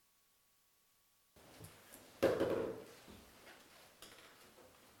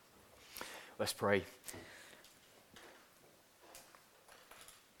Let's pray.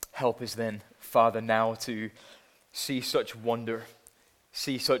 Help us then, Father, now to see such wonder,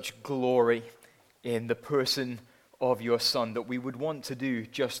 see such glory in the person of your Son, that we would want to do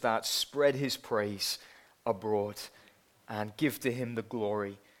just that, spread his praise abroad and give to him the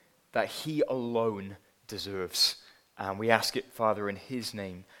glory that he alone deserves. And we ask it, Father, in his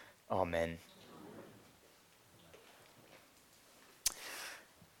name. Amen.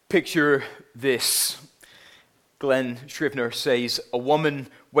 Picture this. Glenn Scrivener says, a woman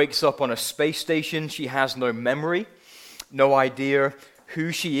wakes up on a space station. She has no memory, no idea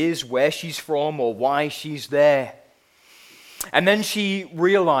who she is, where she's from, or why she's there. And then she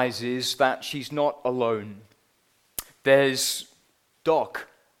realizes that she's not alone. There's Doc.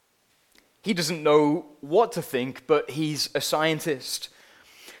 He doesn't know what to think, but he's a scientist.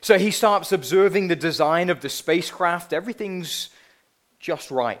 So he starts observing the design of the spacecraft. Everything's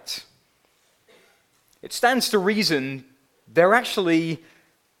just right. It stands to reason they're actually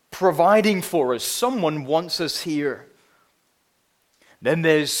providing for us. Someone wants us here. Then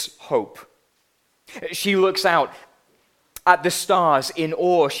there's Hope. She looks out at the stars in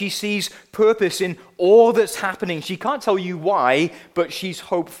awe. She sees purpose in all that's happening. She can't tell you why, but she's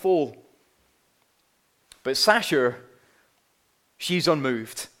hopeful. But Sasha, she's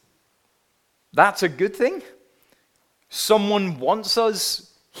unmoved. That's a good thing? Someone wants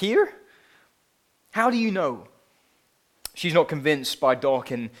us here? How do you know? She's not convinced by Doc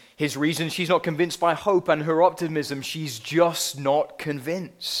and his reasons. She's not convinced by Hope and her optimism. She's just not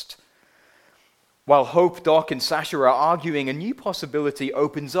convinced. While Hope, Doc, and Sasha are arguing, a new possibility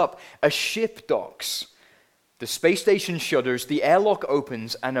opens up. A ship docks. The space station shudders, the airlock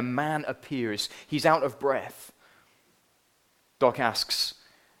opens, and a man appears. He's out of breath. Doc asks,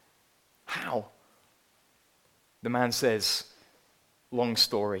 "How?" The man says, "Long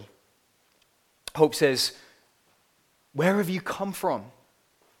story." Hope says, "Where have you come from?"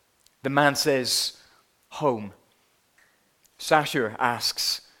 The man says, "Home." Sasha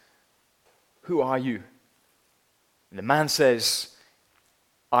asks, "Who are you?" And the man says,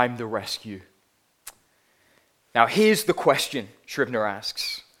 "I'm the rescue." Now here's the question Scrivener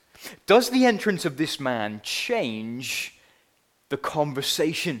asks. Does the entrance of this man change the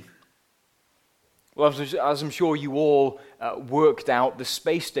conversation? Well, as I'm sure you all worked out, the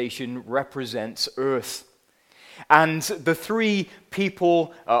space station represents Earth. And the three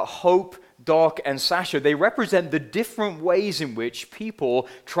people, Hope, Doc, and Sasha, they represent the different ways in which people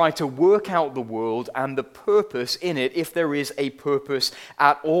try to work out the world and the purpose in it, if there is a purpose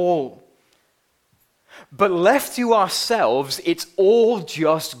at all. But left to ourselves, it's all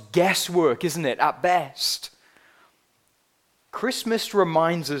just guesswork, isn't it, at best? Christmas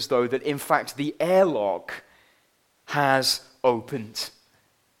reminds us, though, that in fact the airlock has opened.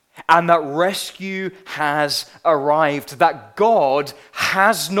 And that rescue has arrived, that God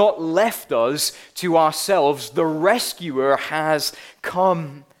has not left us to ourselves. The rescuer has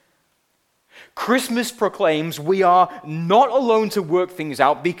come. Christmas proclaims we are not alone to work things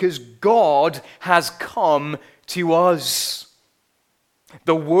out because God has come to us.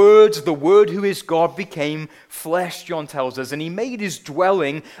 The Word who is God, became flesh, John tells us, and he made his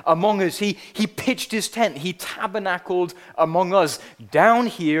dwelling among us. He pitched his tent. He tabernacled among us down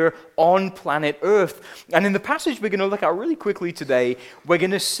here on planet Earth. And in the passage we're going to look at really quickly today, we're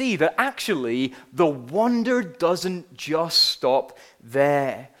going to see that actually the wonder doesn't just stop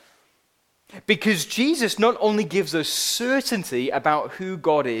there. Because Jesus not only gives us certainty about who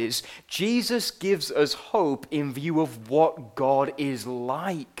God is, Jesus gives us hope in view of what God is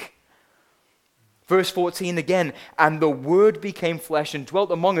like. Verse 14 again, "And the Word became flesh and dwelt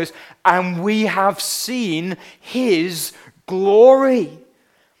among us, and we have seen his glory.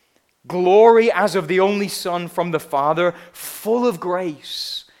 Glory as of the only Son from the Father, full of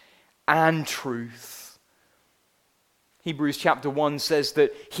grace and truth." Hebrews chapter 1 says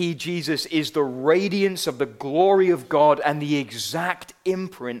that he, Jesus, is the radiance of the glory of God and the exact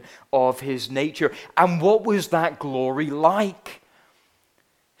imprint of his nature. And what was that glory like?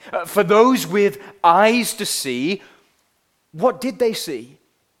 For those with eyes to see, what did they see?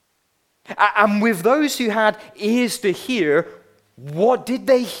 And with those who had ears to hear, what did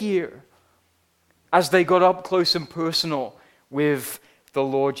they hear? As they got up close and personal with the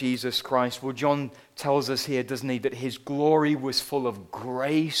Lord Jesus Christ. Well, John tells us here, doesn't he, that his glory was full of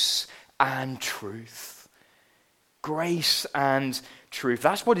grace and truth. Grace and truth.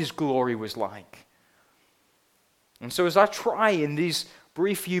 That's what his glory was like. And so as I try in these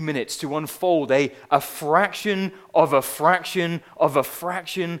brief few minutes to unfold a fraction of a fraction of a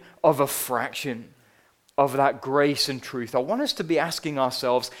fraction of a fraction of that grace and truth, I want us to be asking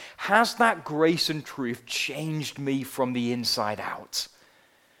ourselves, has that grace and truth changed me from the inside out?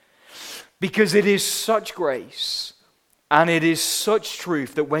 Because it is such grace and it is such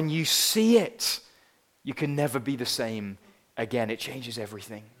truth that when you see it, you can never be the same again. It changes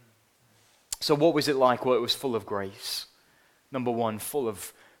everything. So what was it like? Well, it was full of grace. Number one, full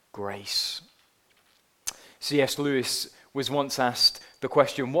of grace. C.S. Lewis was once asked the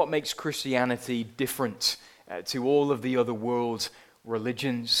question, what makes Christianity different to all of the other world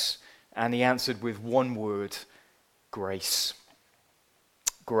religions? And he answered with one word, grace.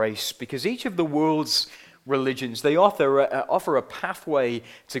 Grace. Because each of the world's religions, they offer a pathway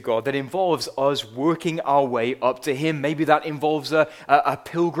to God that involves us working our way up to Him. Maybe that involves a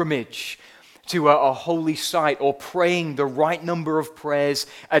pilgrimage to a holy site, or praying the right number of prayers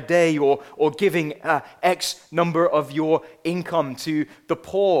a day, or giving X number of your income to the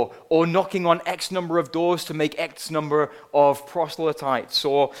poor, or knocking on X number of doors to make X number of proselytes,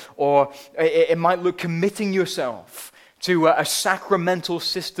 or it might look committing yourself to a sacramental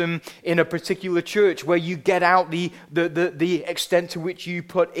system in a particular church where you get out the extent to which you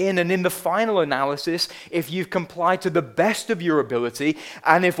put in. And in the final analysis, if you've complied to the best of your ability,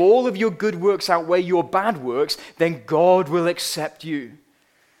 and if all of your good works outweigh your bad works, then God will accept you.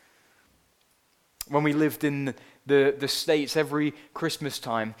 When we lived in the States, every Christmas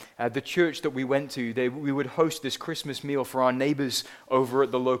time, the church that we went to, we would host this Christmas meal for our neighbors over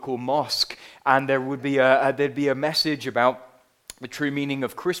at the local mosque, and there'd be a message about the true meaning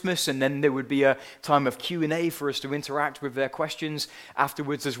of Christmas, and then there would be a time of Q&A for us to interact with their questions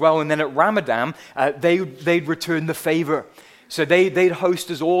afterwards as well. And then at Ramadan, they'd return the favor. So they'd host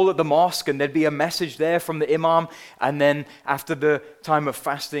us all at the mosque, and there'd be a message there from the imam. And then after the time of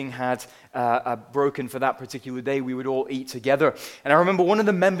fasting had broken for that particular day, we would all eat together. And I remember one of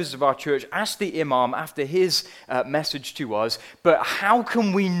the members of our church asked the imam after his message to us, but how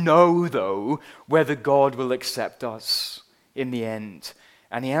can we know, though, whether God will accept us in the end?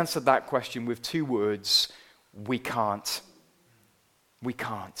 And he answered that question with two words: we can't. We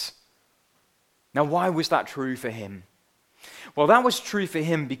can't. Now, why was that true for him? Well, that was true for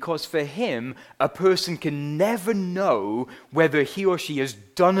him because for him, a person can never know whether he or she has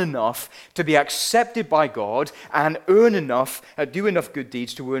done enough to be accepted by God and earn enough, do enough good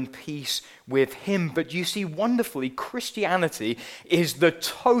deeds to earn peace with Him. But you see, wonderfully, Christianity is the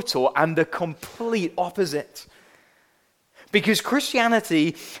total and the complete opposite. Because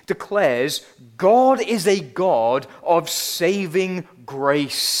Christianity declares God is a God of saving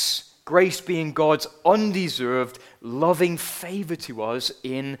grace. Grace being God's undeserved, loving favor to us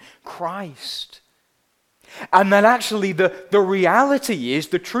in Christ. And then actually the reality is,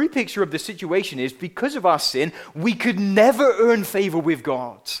 the true picture of the situation is, because of our sin, we could never earn favor with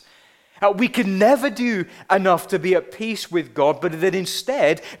God. We could never do enough to be at peace with God, but that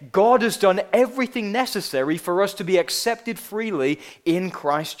instead, God has done everything necessary for us to be accepted freely in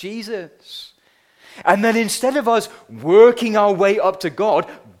Christ Jesus. And then instead of us working our way up to God,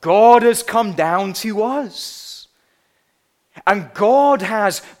 God has come down to us. And God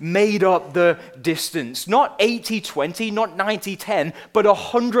has made up the distance. Not 80-20, not 90-10, but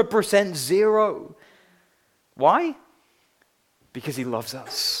 100% zero. Why? Because He loves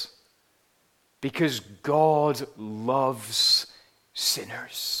us. Because God loves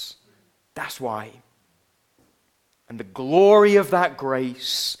sinners. That's why. And the glory of that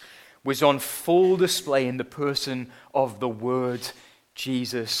grace was on full display in the person of the Word,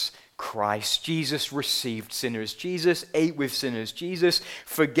 Jesus Christ. Jesus received sinners. Jesus ate with sinners. Jesus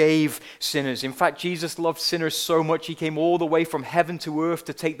forgave sinners. In fact, Jesus loved sinners so much He came all the way from heaven to earth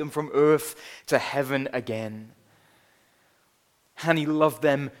to take them from earth to heaven again. And He loved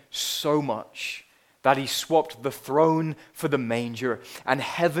them so much that He swapped the throne for the manger and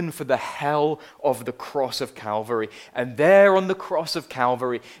heaven for the hell of the cross of Calvary. And there on the cross of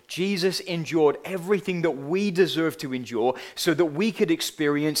Calvary, Jesus endured everything that we deserve to endure so that we could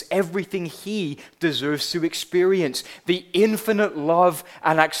experience everything He deserves to experience. The infinite love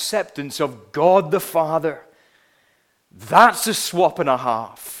and acceptance of God the Father. That's a swap and a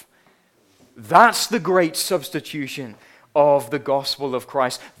half. That's the great substitution of the gospel of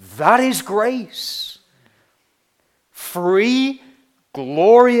Christ. That is grace. Free,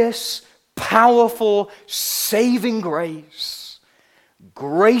 glorious, powerful, saving grace.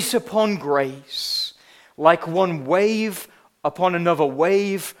 Grace upon grace. Like one wave upon another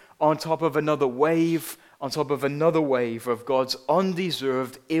wave, on top of another wave, on top of another wave of God's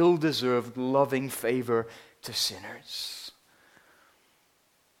undeserved, ill-deserved, loving favor to sinners.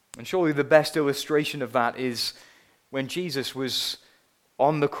 And surely the best illustration of that is when Jesus was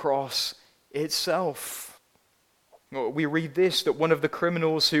on the cross itself. We read this, that one of the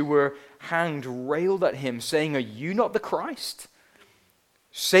criminals who were hanged railed at him, saying, "Are you not the Christ?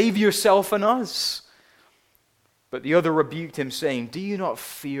 Save yourself and us." But the other rebuked him, saying, "Do you not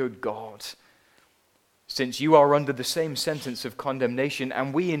fear God, since you are under the same sentence of condemnation,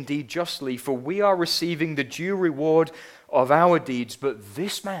 and we indeed justly, for we are receiving the due reward of our deeds, but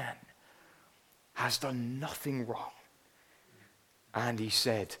this man has done nothing wrong." And he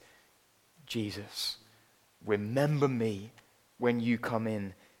said, "Jesus, remember me when you come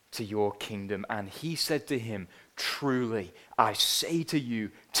in to your kingdom." And he said to him, "Truly, I say to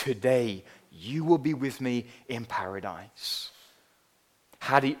you, today you will be with me in paradise."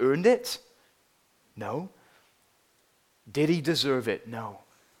 Had he earned it? No. Did he deserve it? No.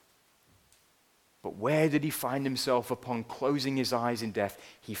 But where did he find himself upon closing his eyes in death?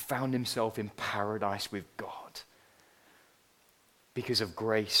 He found himself in paradise with God because of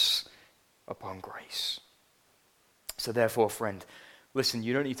grace upon grace. So therefore, friend, listen,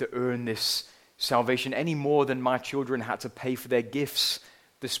 you don't need to earn this salvation any more than my children had to pay for their gifts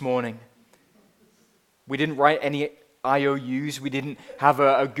this morning. We didn't write any IOUs. We didn't have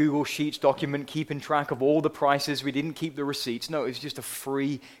a Google Sheets document keeping track of all the prices. We didn't keep the receipts. No, it was just a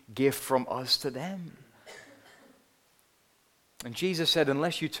free gift from us to them. And Jesus said,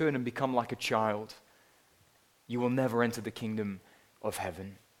 unless you turn and become like a child, you will never enter the kingdom of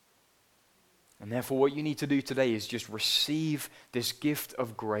heaven. And therefore, what you need to do today is just receive this gift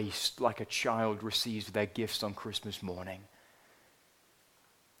of grace like a child receives their gifts on Christmas morning.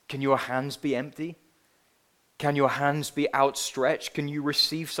 Can your hands be empty? Can your hands be outstretched? Can you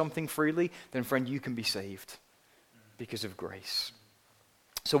receive something freely? Then, friend, you can be saved because of grace.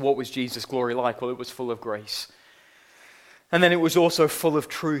 So what was Jesus' glory like? Well, it was full of grace. And then it was also full of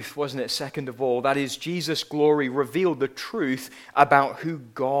truth, wasn't it? Second of all, that is, Jesus' glory revealed the truth about who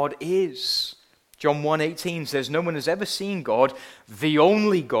God is. John 1:18 says, "No one has ever seen God, the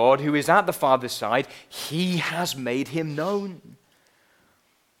only God who is at the Father's side. He has made him known."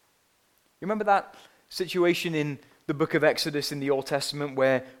 You remember that situation in the book of Exodus in the Old Testament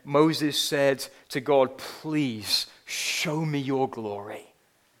where Moses said to God, "Please show me your glory."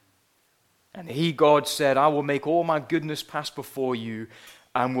 And God said, "I will make all my goodness pass before you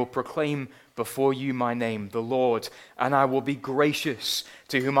and will proclaim before you my name, the Lord, and I will be gracious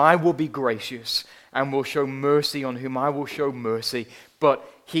to whom I will be gracious, and will show mercy on whom I will show mercy." But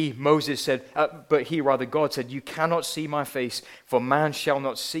God said, "You cannot see my face, for man shall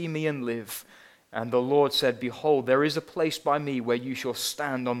not see me and live." And the Lord said, "Behold, there is a place by me where you shall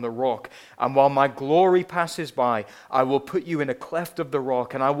stand on the rock. And while my glory passes by, I will put you in a cleft of the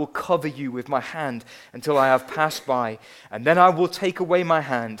rock, and I will cover you with my hand until I have passed by. And then I will take away my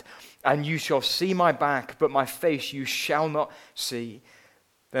hand, and you shall see my back, but my face you shall not see."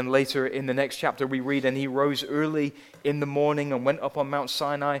 Then later in the next chapter we read, "And he rose early in the morning and went up on Mount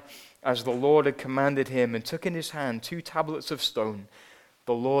Sinai as the Lord had commanded him, and took in his hand 2 tablets of stone.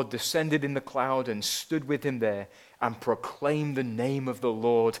 The Lord descended in the cloud and stood with him there and proclaimed the name of the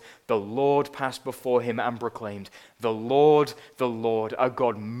Lord. The Lord passed before him and proclaimed, the Lord, a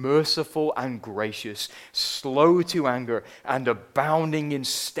God merciful and gracious, slow to anger and abounding in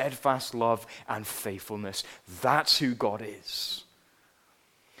steadfast love and faithfulness." That's who God is.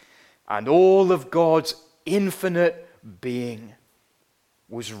 And all of God's infinite being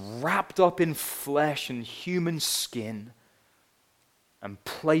was wrapped up in flesh and human skin and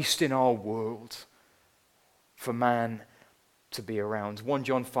placed in our world for man to be around. 1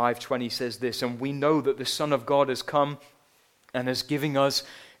 John 5:20 says this, "And we know that the Son of God has come and is giving us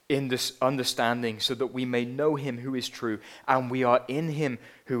in this understanding so that we may know him who is true, and we are in him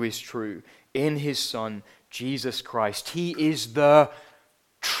who is true, in his Son, Jesus Christ. He is the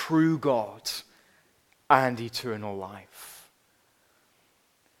true God and eternal life."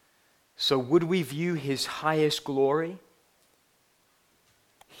 So would we view his highest glory?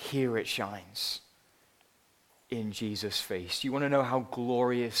 Here it shines in Jesus' face. You want to know how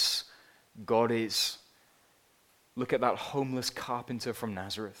glorious God is? Look at that homeless carpenter from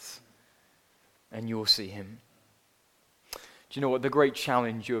Nazareth, and you'll see him. Do you know what the great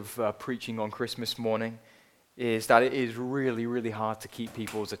challenge of preaching on Christmas morning is? That it is really, really hard to keep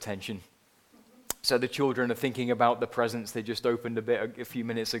people's attention. So the children are thinking about the presents they just opened a few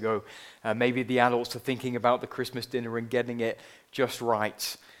minutes ago. Maybe the adults are thinking about the Christmas dinner and getting it just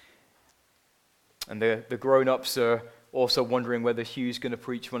right. And the grown-ups are also wondering whether Hugh's going to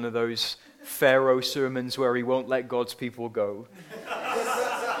preach one of those Pharaoh sermons where he won't let God's people go.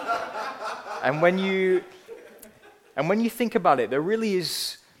 And when you think about it, there really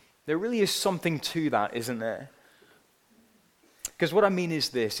is something to that, isn't there? Because what I mean is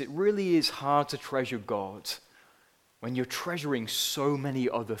this: it really is hard to treasure God when you're treasuring so many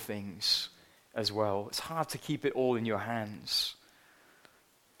other things as well. It's hard to keep it all in your hands.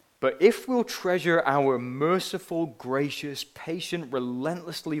 But if we'll treasure our merciful, gracious, patient,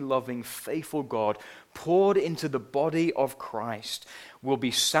 relentlessly loving, faithful God poured into the body of Christ, we'll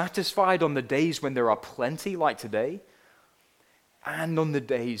be satisfied on the days when there are plenty like today, and on the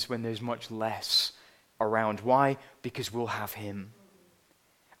days when there's much less around. Why? Because we'll have him.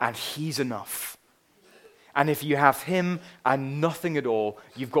 And he's enough. And if you have him and nothing at all,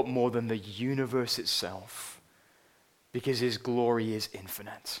 you've got more than the universe itself. Because his glory is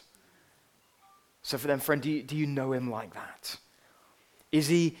infinite. So for them, friend, do you know him like that? Is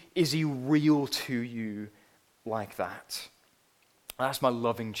he real to you like that? That's my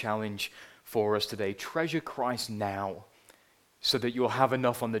loving challenge for us today. Treasure Christ now so that you'll have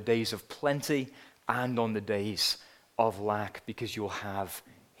enough on the days of plenty and on the days of lack, because you'll have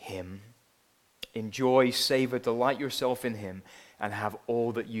him. Enjoy, savor, delight yourself in him, and have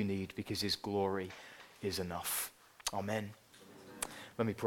all that you need, because his glory is enough. Amen. Let me pray.